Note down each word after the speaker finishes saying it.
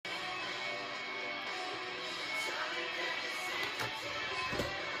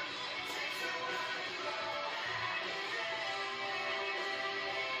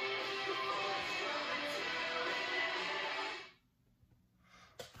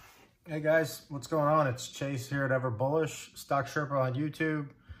Hey guys, what's going on? It's Chase here at Everbullish, Stock Sherpa on YouTube.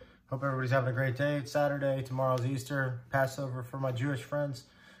 Hope everybody's having a great day. It's Saturday, tomorrow's Easter, Passover for my Jewish friends.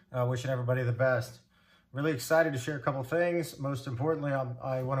 Wishing everybody the best. Really excited to share a couple things. Most importantly,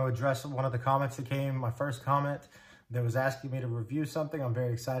 I want to address one of the comments that came, my first comment that was asking me to review something. I'm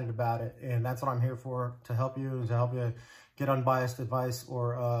very excited about it, and that's what I'm here for, to help you get unbiased advice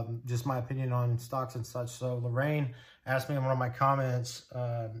or just my opinion on stocks and such. So Lorraine asked me in one of my comments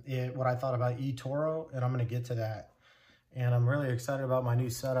what I thought about eToro, and I'm going to get to that. And I'm really excited about my new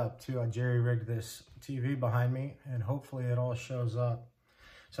setup too. I jerry-rigged this TV behind me, and hopefully it all shows up.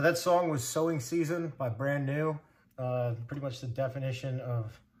 So that song was Sowing Season by Brand New. Pretty much the definition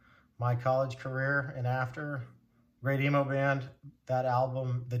of my college career and after. Great emo band. That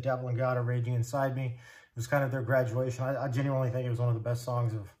album, The Devil and God Are Raging Inside Me, it was kind of their graduation. I genuinely think it was one of the best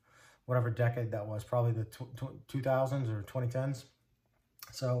songs of whatever decade that was, probably the 2000s or 2010s.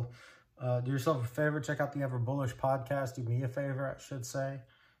 So do yourself a favor, check out the Everbullish podcast. Do me a favor, I should say.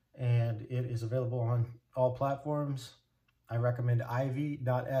 And it is available on all platforms. I recommend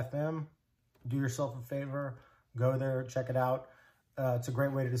ivy.fm. Do yourself a favor, go there, check it out. It's a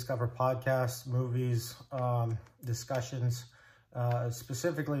great way to discover podcasts, movies, discussions,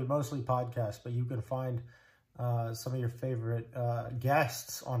 specifically mostly podcasts, but you can find some of your favorite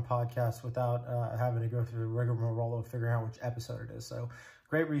guests on podcasts without having to go through the rigmarole of figuring out which episode it is. So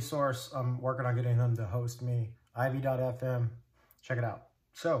great resource. I'm working on getting them to host me. ivy.fm. Check it out.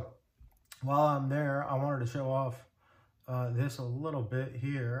 So while I'm there, I wanted to show off this a little bit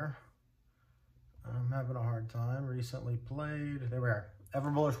here. I'm having a hard time. Recently played. There we are.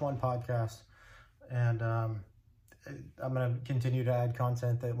 Everbullish One podcast. And I'm going to continue to add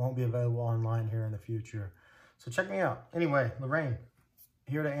content that won't be available online here in the future. So check me out. Anyway, Lorraine,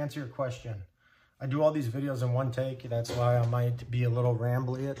 here to answer your question. I do all these videos in one take. That's why I might be a little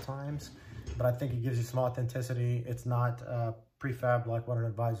rambly at times. But I think it gives you some authenticity. It's not prefab like what an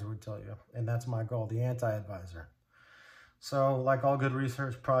advisor would tell you. And that's my goal, the anti-advisor. So like all good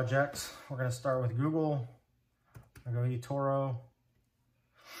research projects, we're going to start with Google. I'm going to go eToro.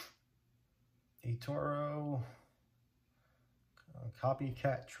 eToro.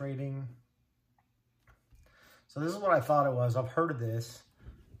 Copycat trading. So this is what I thought it was. I've heard of this.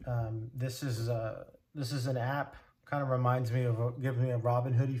 This is an app. Kind of reminds me of, gives me a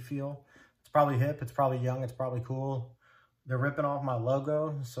Robin Hoodie feel. It's probably hip. It's probably young. It's probably cool. They're ripping off my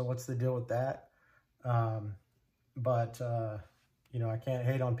logo. So what's the deal with that? You know, I can't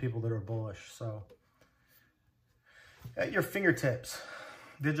hate on people that are bullish. So at your fingertips,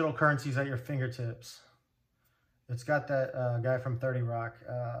 digital currencies at your fingertips. It's got that guy from 30 Rock,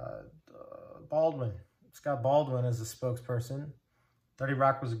 Baldwin. It's got Baldwin as a spokesperson. 30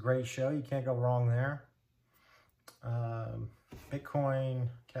 Rock was a great show. You can't go wrong there. Bitcoin,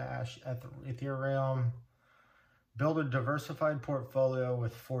 Cash, Ethereum. Build a diversified portfolio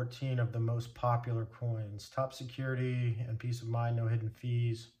with 14 of the most popular coins. Top security and peace of mind, no hidden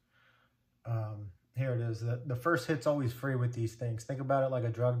fees. Here it is. The first hit's always free with these things. Think about it like a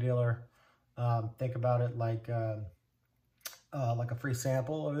drug dealer. Think about it like a free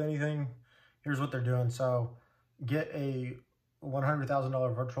sample of anything. Here's what they're doing. So get a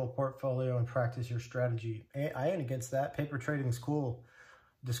 $100,000 virtual portfolio and practice your strategy. I ain't against that. Paper trading's cool.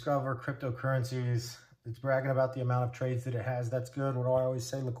 Discover cryptocurrencies. It's bragging about the amount of trades that it has. That's good. What do I always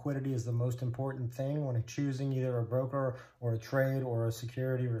say? Liquidity is the most important thing when choosing either a broker or a trade or a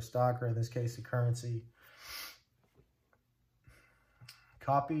security or a stock, or in this case, a currency.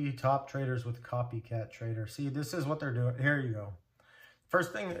 Copy top traders with copycat trader. See, this is what they're doing. Here you go.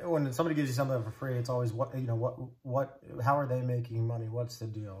 First thing, when somebody gives you something for free, it's always how are they making money? What's the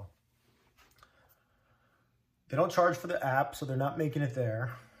deal? They don't charge for the app, so they're not making it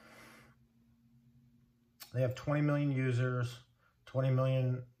there. They have 20 million users, 20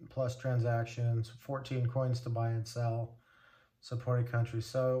 million plus transactions, 14 coins to buy and sell, supported countries.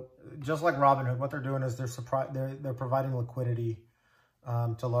 So just like Robinhood, what they're doing is they're providing liquidity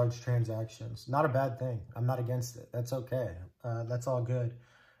to large transactions. Not a bad thing. I'm not against it. That's okay. That's all good.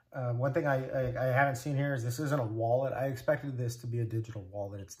 One thing I haven't seen here is this isn't a wallet. I expected this to be a digital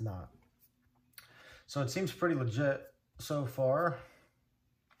wallet. It's not. So it seems pretty legit so far.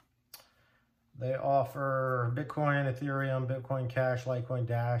 They offer Bitcoin, Ethereum, Bitcoin Cash, Litecoin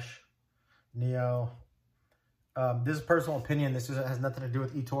Dash, Neo. This is personal opinion. This has nothing to do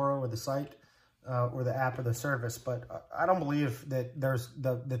with eToro or the site. Or the app or the service, but I don't believe that there's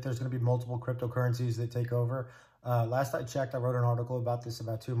going to be multiple cryptocurrencies that take over. Last I checked, I wrote an article about this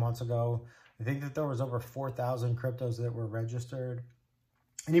about 2 months ago. I think that there was over 4,000 cryptos that were registered.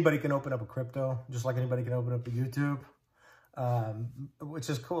 Anybody can open up a crypto, just like anybody can open up a YouTube. which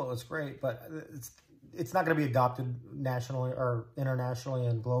is cool. It's great, but it's not going to be adopted nationally or internationally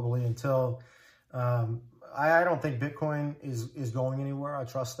and globally until I don't think Bitcoin is going anywhere. I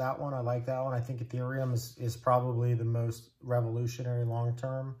trust that one. I like that one. I think Ethereum is probably the most revolutionary long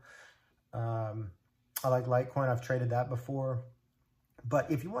term. I like Litecoin. I've traded that before.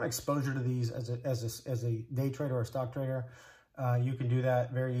 But if you want exposure to these as a day trader or a stock trader, you can do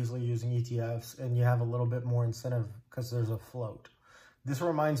that very easily using ETFs, and you have a little bit more incentive because there's a float. This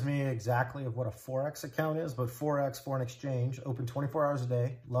reminds me exactly of what a Forex account is, but Forex, foreign exchange, open 24 hours a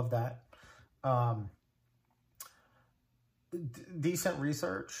day. Love that. Decent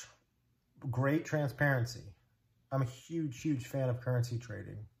research, great transparency. I'm a huge, huge fan of currency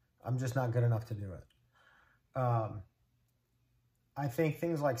trading. I'm just not good enough to do it. I think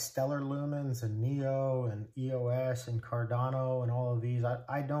things like Stellar Lumens and Neo and EOS and Cardano and all of these,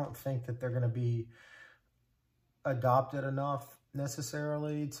 I don't think that they're going to be adopted enough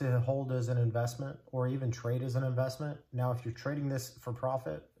necessarily to hold as an investment or even trade as an investment. Now, if you're trading this for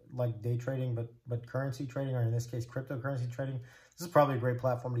profit, like day trading, but currency trading, or in this case, cryptocurrency trading, this is probably a great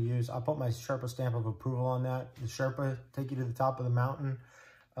platform to use. I'll put my Sherpa stamp of approval on that. The Sherpa take you to the top of the mountain.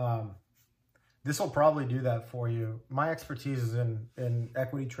 This will probably do that for you. My expertise is in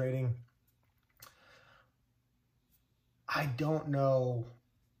equity trading. I don't know.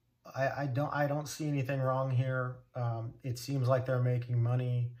 I don't see anything wrong here. It seems like they're making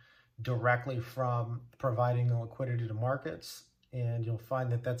money directly from providing the liquidity to markets, and you'll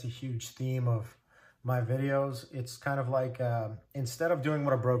find that that's a huge theme of my videos. It's kind of like instead of doing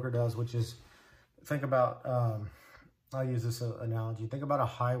what a broker does, which is think about, I'll use this analogy. Think about a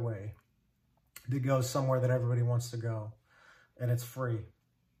highway that goes somewhere that everybody wants to go, and it's free.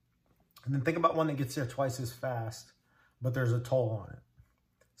 And then think about one that gets there twice as fast, but there's a toll on it.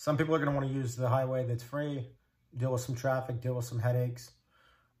 Some people are going to want to use the highway that's free, deal with some traffic, deal with some headaches.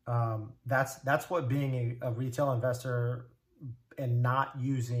 That's what being a retail investor and not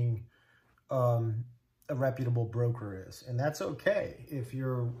using a reputable broker is. And that's okay if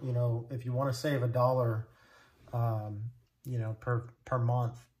you're, if you want to save $1, per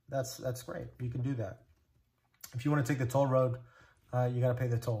month. That's great. You can do that. If you want to take the toll road, you got to pay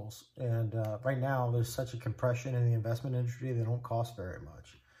the tolls. And right now, there's such a compression in the investment industry, they don't cost very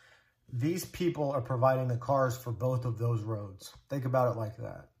much. These people are providing the cars for both of those roads. Think about it like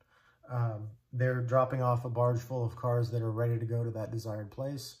that. They're dropping off a barge full of cars that are ready to go to that desired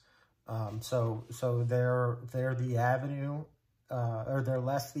place. So they're the avenue, or they're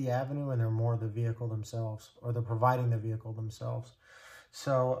less the avenue, and they're more the vehicle themselves, or they're providing the vehicle themselves.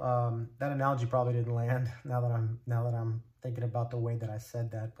 So that analogy probably didn't land now that I'm thinking about the way that I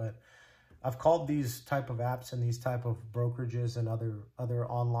said that, but I've called these type of apps and these type of brokerages and other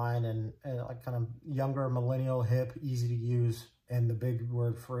online and like kind of younger, millennial, hip, easy to use, and the big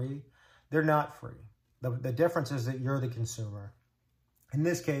word free. They're not free. The difference is that you're the consumer. In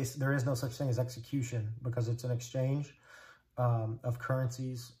this case, there is no such thing as execution because it's an exchange of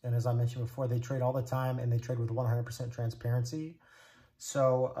currencies. And as I mentioned before, they trade all the time and they trade with 100% transparency.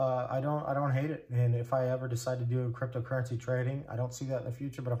 So I don't hate it. And if I ever decide to do cryptocurrency trading, I don't see that in the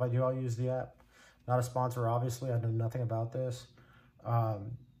future. But if I do, I'll use the app. Not a sponsor, obviously. I know nothing about this.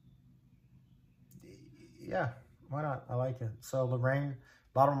 Yeah, why not? I like it. So Lorraine,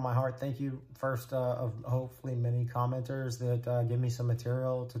 bottom of my heart, thank you. First of hopefully many commenters that give me some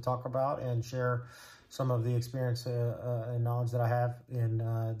material to talk about and share some of the experience and knowledge that I have in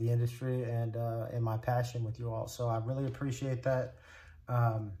the industry and my passion with you all. So I really appreciate that.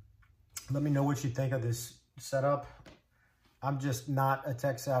 Let me know what you think of this setup. I'm just not a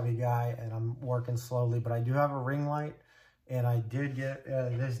tech savvy guy and I'm working slowly, but I do have a ring light and I did get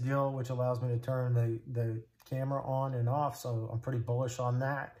this deal, which allows me to turn the camera on and off. So I'm pretty bullish on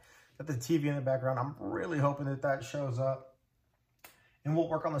that. Got the TV in the background. I'm really hoping that shows up, and we'll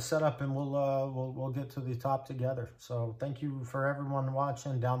work on the setup and we'll get to the top together. So thank you for everyone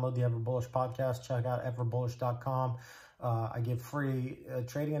watching. Download the Everbullish podcast. Check out everbullish.com. I give free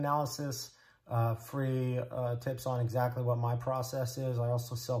trading analysis, free tips on exactly what my process is. I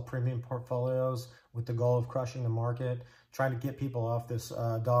also sell premium portfolios with the goal of crushing the market, trying to get people off this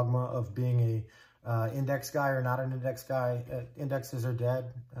dogma of being a index guy or not an index guy. Indexes are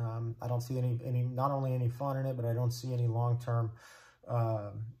dead. I don't see any not only any fun in it, but I don't see any long-term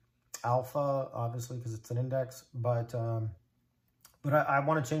alpha, obviously, because it's an index. But I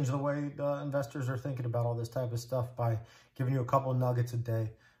want to change the way the investors are thinking about all this type of stuff by giving you a couple of nuggets a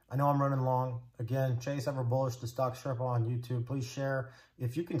day. I know I'm running long. Again, Chase Everbullish, the Stock Sherpa on YouTube. Please share.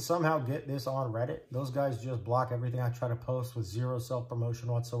 If you can somehow get this on Reddit, those guys just block everything I try to post with zero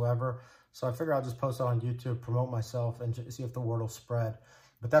self-promotion whatsoever. So I figure I'll just post it on YouTube, promote myself, and see if the word will spread.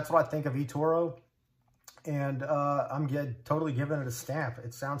 But that's what I think of eToro. And I'm totally giving it a stamp.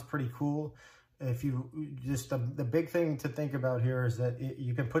 It sounds pretty cool. If you just, the big thing to think about here is that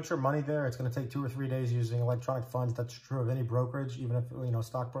you can put your money there. It's going to take 2 or 3 days using electronic funds. That's true of any brokerage, even if, you know,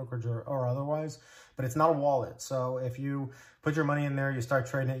 stock brokerage or otherwise, but it's not a wallet. So if you put your money in there, you start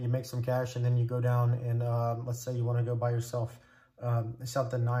trading it, you make some cash, and then you go down and let's say you want to go buy yourself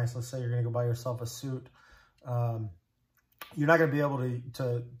something nice. Let's say you're going to go buy yourself a suit. You're not going to be able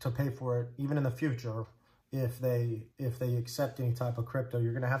to pay for it even in the future. If they accept any type of crypto,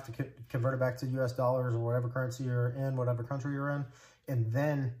 you're going to have to convert it back to US dollars or whatever currency you're in, whatever country you're in, and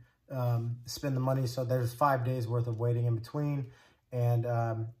then spend the money. So there's 5 days worth of waiting in between. And,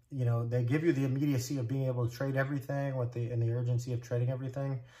 you know, they give you the immediacy of being able to trade everything and the urgency of trading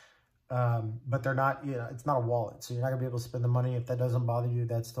everything. But they're not, you know, it's not a wallet. So you're not gonna be able to spend the money. If that doesn't bother you,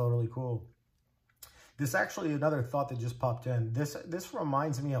 that's totally cool. This actually, another thought that just popped in. This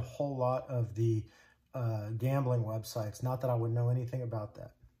reminds me a whole lot of the gambling websites. Not that I would know anything about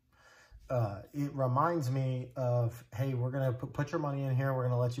that. It reminds me of, hey, we're going to put your money in here. We're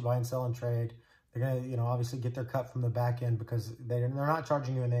going to let you buy and sell and trade. They're going to, you know, obviously get their cut from the back end because they're not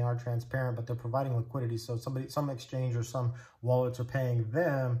charging you and they are transparent, but they're providing liquidity. So some exchange or some wallets are paying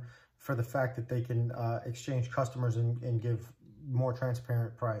them for the fact that they can exchange customers and give more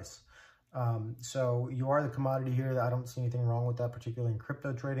transparent price. So you are the commodity here. I don't see anything wrong with that, particularly in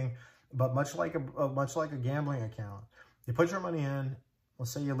crypto trading. But much like a gambling account, you put your money in.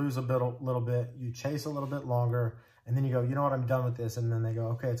 Let's say you lose a little bit, you chase a little bit longer, and then you go, you know what, I'm done with this. And then they go,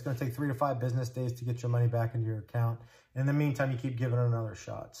 okay, it's going to take 3 to 5 business days to get your money back into your account. In the meantime, you keep giving it another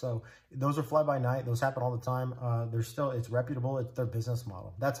shot. So those are fly by night. Those happen all the time. It's reputable. It's their business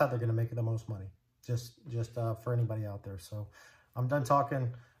model. That's how they're going to make the most money. Just for anybody out there. So I'm done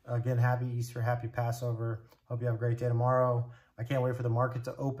talking. Again, happy Easter, happy Passover. Hope you have a great day tomorrow. I can't wait for the market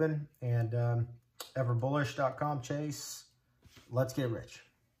to open. And everbullish.com, Chase. Let's get rich.